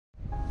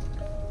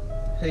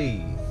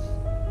Hey,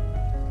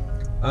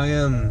 I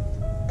am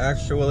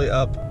actually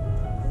up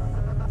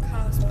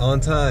on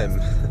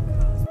time.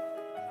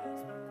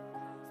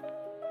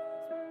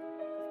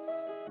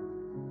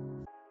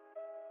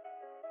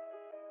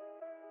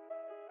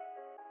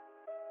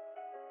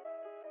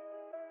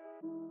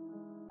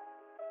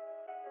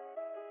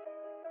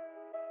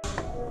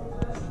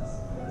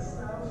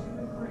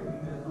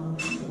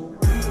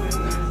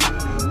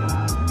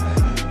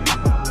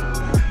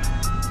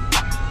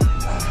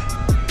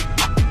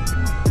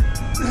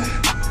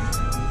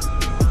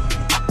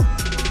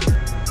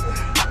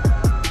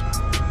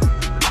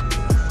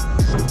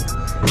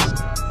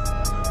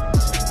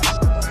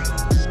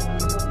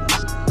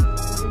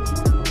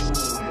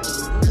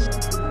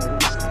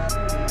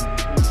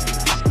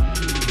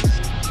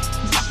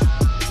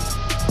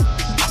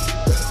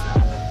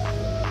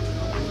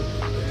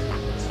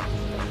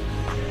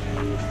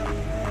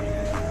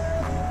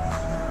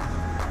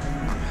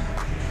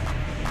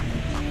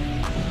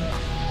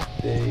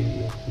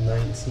 Day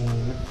 19.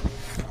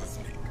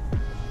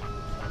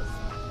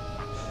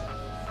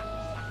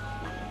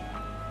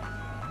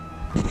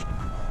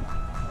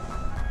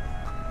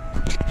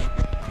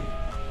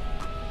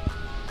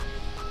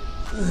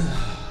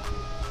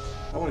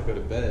 I want to go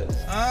to bed.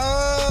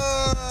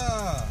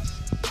 I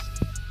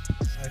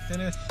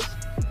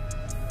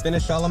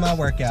finished all of my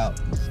workout.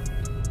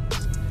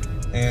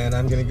 And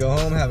I'm gonna go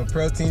home, have a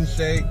protein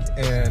shake,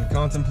 and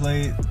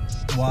contemplate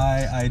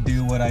why I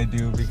do what I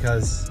do,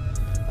 because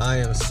I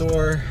am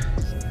sore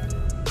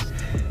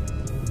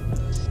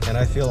and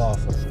I feel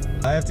awful.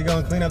 I have to go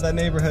and clean up that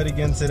neighborhood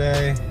again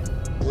today.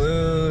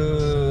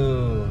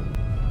 Woo!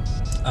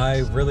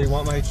 I really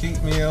want my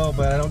cheat meal,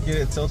 but I don't get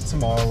it till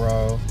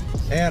tomorrow.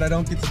 And I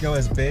don't get to go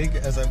as big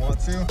as I want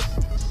to,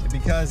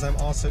 because I'm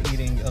also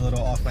eating a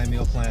little off my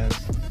meal plan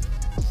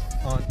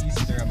on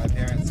Easter at my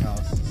parents'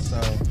 house. So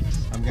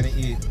I'm gonna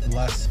eat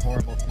less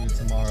horrible food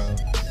tomorrow,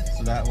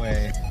 so that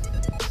way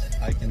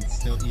I can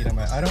still eat on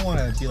my... I don't want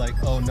to be like,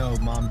 oh no,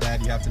 mom,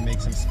 dad, you have to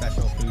make some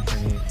special food for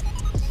me.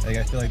 Like,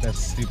 I feel like that's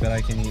stupid. I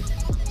can eat,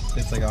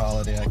 it's like a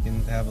holiday, I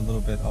can have a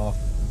little bit off.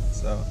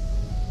 So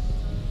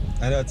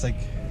I know it's like,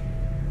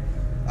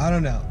 I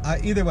don't know.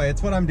 Either way,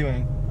 it's what I'm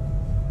doing.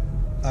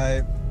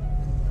 I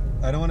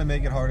don't want to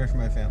make it harder for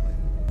my family.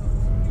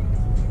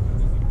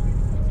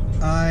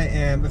 I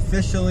am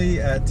officially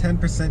at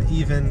 10%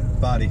 even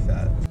body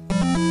fat.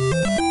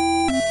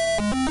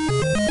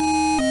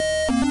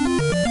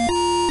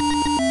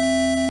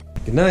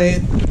 Good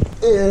night,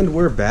 and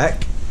we're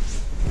back.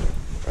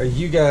 Are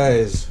you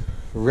guys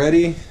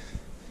ready?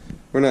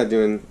 We're not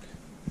doing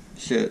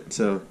shit,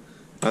 so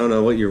I don't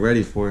know what you're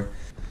ready for.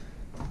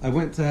 I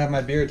went to have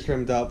my beard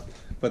trimmed up,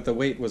 but the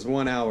wait was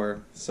 1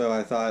 hour, so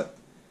I thought,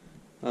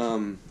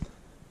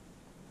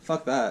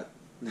 fuck that.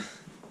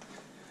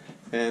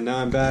 And now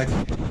I'm back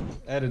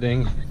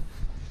editing.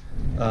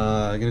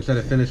 I'm gonna try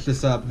to finish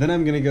this up. Then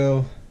I'm gonna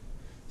go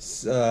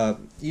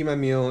eat my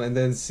meal and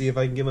then see if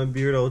I can get my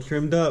beard all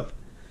trimmed up.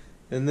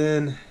 And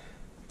then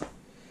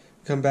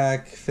come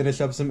back, finish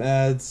up some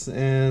ads,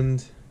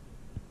 and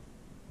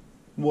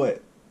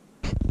what?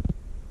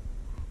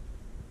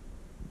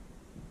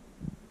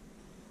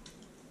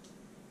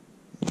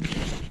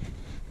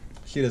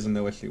 She doesn't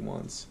know what she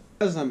wants.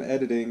 As I'm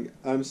editing,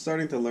 I'm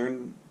starting to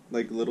learn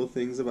like little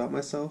things about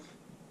myself.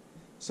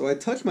 So I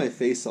touch my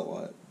face a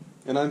lot,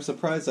 and I'm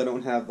surprised I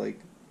don't have like...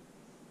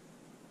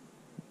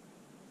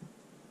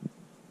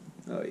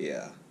 Oh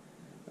yeah.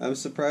 I'm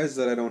surprised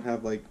that I don't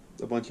have like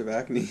a bunch of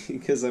acne,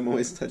 because I'm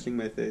always touching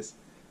my face.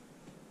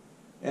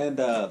 And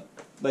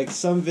like,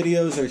 some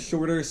videos are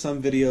shorter,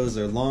 some videos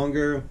are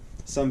longer,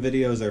 some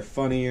videos are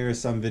funnier,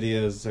 some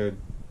videos are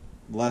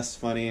less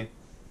funny.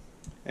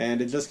 And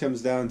it just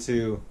comes down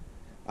to,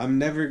 I'm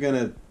never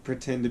gonna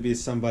pretend to be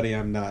somebody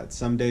I'm not.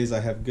 Some days I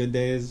have good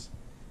days,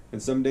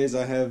 and some days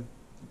I have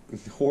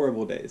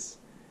horrible days.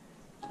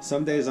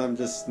 Some days I'm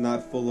just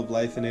not full of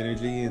life and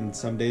energy, and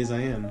some days I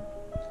am.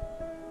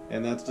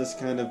 And that's just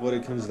kind of what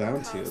it comes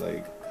down to.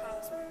 Like,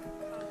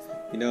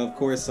 you know, of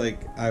course,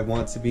 like, I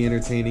want to be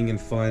entertaining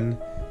and fun,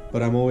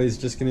 but I'm always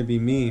just gonna be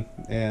me.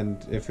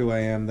 And if who I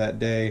am that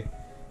day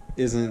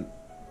isn't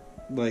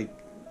like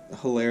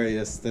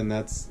hilarious, then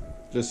that's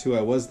just who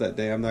I was that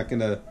day. I'm not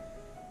gonna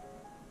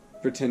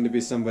pretend to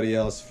be somebody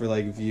else for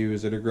like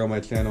views or to grow my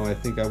channel. I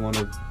think I want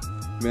to,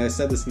 I mean, I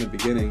said this in the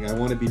beginning, I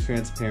want to be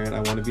transparent, I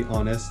want to be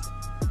honest.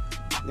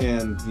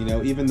 And, you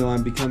know, even though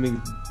I'm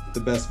becoming the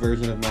best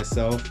version of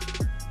myself,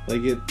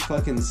 like, it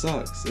fucking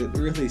sucks. It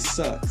really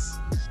sucks.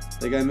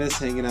 Like, I miss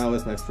hanging out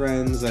with my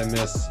friends, I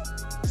miss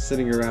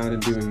sitting around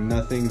and doing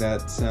nothing.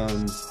 That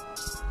sounds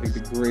like the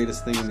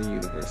greatest thing in the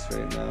universe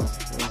right now.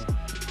 Well,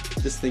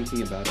 just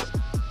thinking about it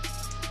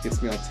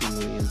gets me all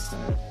tingly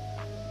inside.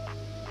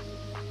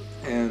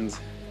 And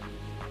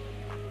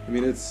I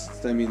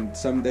mean,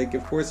 some, like,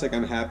 of course, like,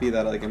 I'm happy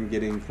that, like, I'm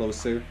getting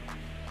closer,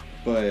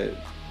 but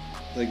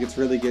like, it's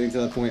really getting to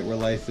the point where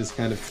life is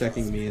kind of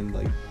checking me and,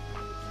 like,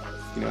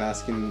 you know,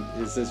 asking,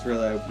 is this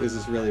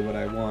really what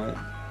I want?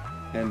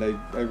 And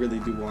I really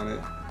do want it.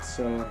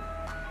 So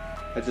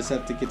I just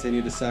have to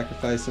continue to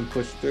sacrifice and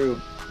push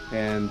through.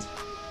 And,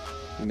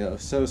 you know,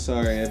 so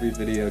sorry every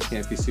video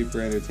can't be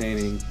super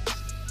entertaining,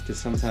 because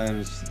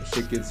sometimes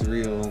shit gets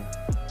real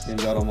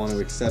and y'all don't want to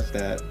accept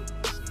that.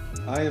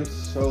 I am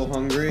so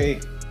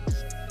hungry,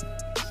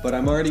 but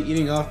I'm already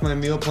eating off my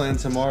meal plan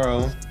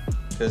tomorrow,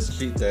 because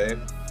cheat day.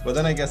 Well,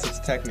 then I guess it's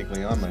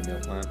technically on my meal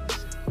plan.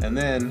 And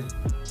then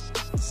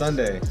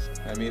Sunday,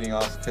 I'm eating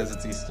off because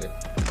it's Easter.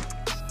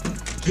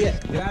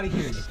 Get out of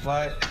here, you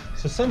fly.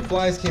 So some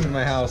flies came in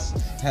my house,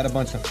 had a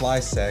bunch of fly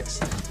sex.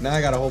 Now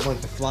I got a whole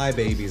bunch of fly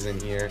babies in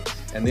here.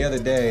 And the other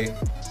day,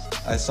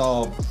 I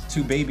saw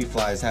 2 baby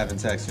flies having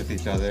sex with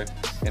each other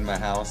in my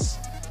house.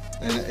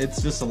 And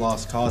it's just a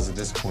lost cause at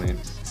this point.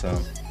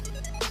 So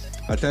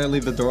I try to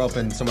leave the door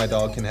open so my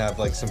dog can have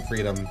like some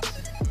freedom.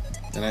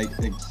 And I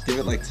give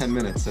it like 10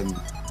 minutes and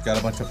got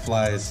a bunch of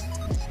flies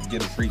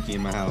getting freaky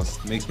in my house.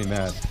 It makes me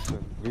mad.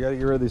 We gotta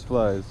get rid of these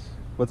flies.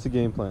 What's the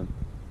game plan?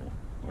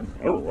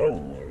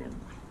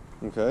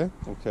 Okay,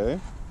 okay.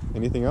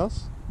 Anything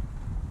else?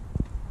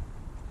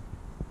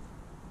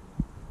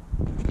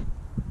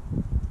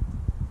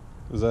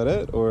 Is that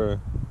it? Or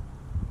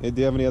do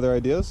you have any other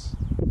ideas?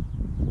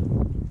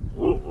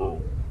 Oh,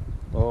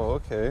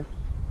 okay.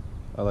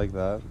 I like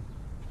that.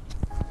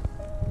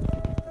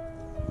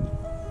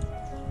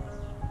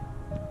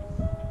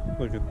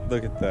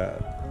 Look at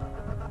that.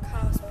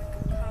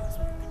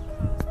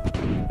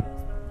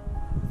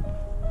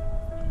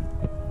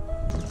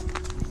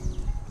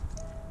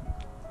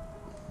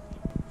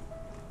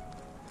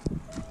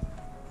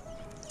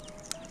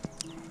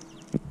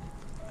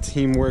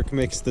 Teamwork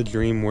makes the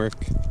dream work.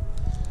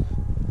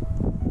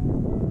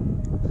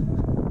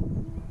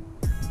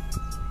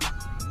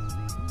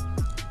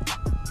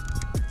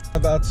 I'm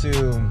about to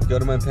go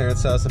to my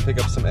parents' house and pick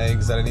up some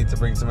eggs that I need to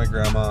bring to my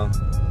grandma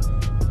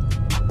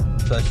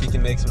so that she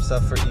can make some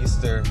stuff for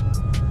Easter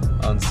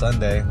on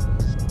Sunday.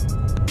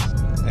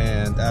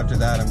 And after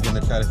that, I'm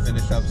gonna try to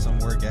finish up some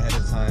work ahead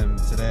of time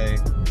today.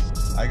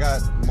 I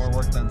got more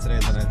work done today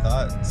than I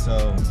thought,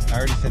 so I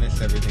already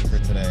finished everything for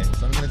today.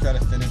 So I'm gonna try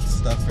to finish the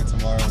stuff for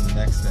tomorrow and the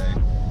next day,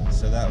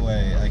 so that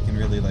way I can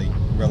really like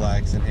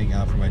relax and hang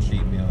out for my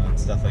cheat meal and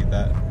stuff like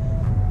that.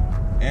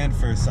 And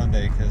for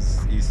Sunday,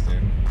 because Easter.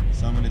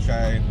 So I'm gonna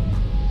try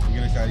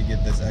to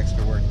get this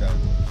extra work done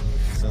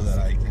so that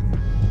I can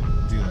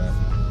do that.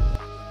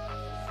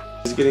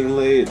 It's getting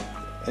late,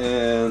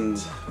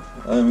 and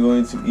I'm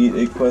going to eat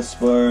a Quest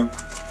bar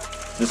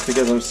just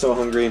because I'm so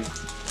hungry.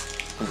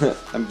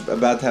 I'm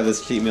about to have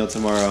this cheat meal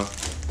tomorrow.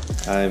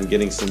 I'm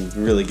getting some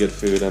really good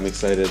food. I'm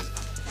excited.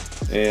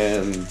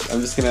 And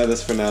I'm just gonna have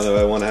this for now though.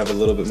 I want to have a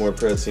little bit more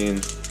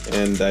protein,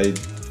 and I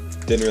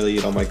didn't really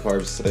eat all my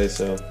carbs today,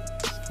 so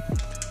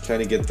trying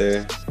to get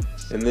there.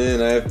 And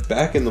then I have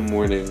back in the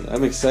morning.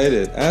 I'm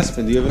excited.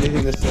 Aspen, do you have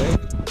anything to say?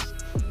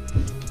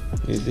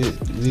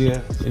 Do you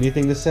have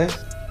anything to say?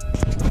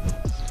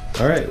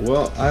 Alright,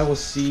 well, I will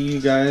see you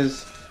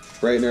guys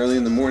bright and early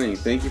in the morning.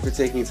 Thank you for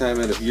taking time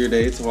out of your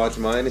day to watch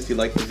mine. If you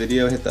liked the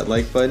video, hit that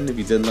like button. If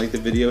you didn't like the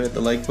video, hit the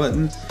like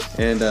button.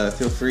 And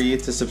feel free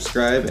to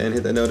subscribe and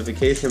hit the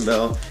notification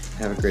bell.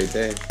 Have a great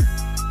day.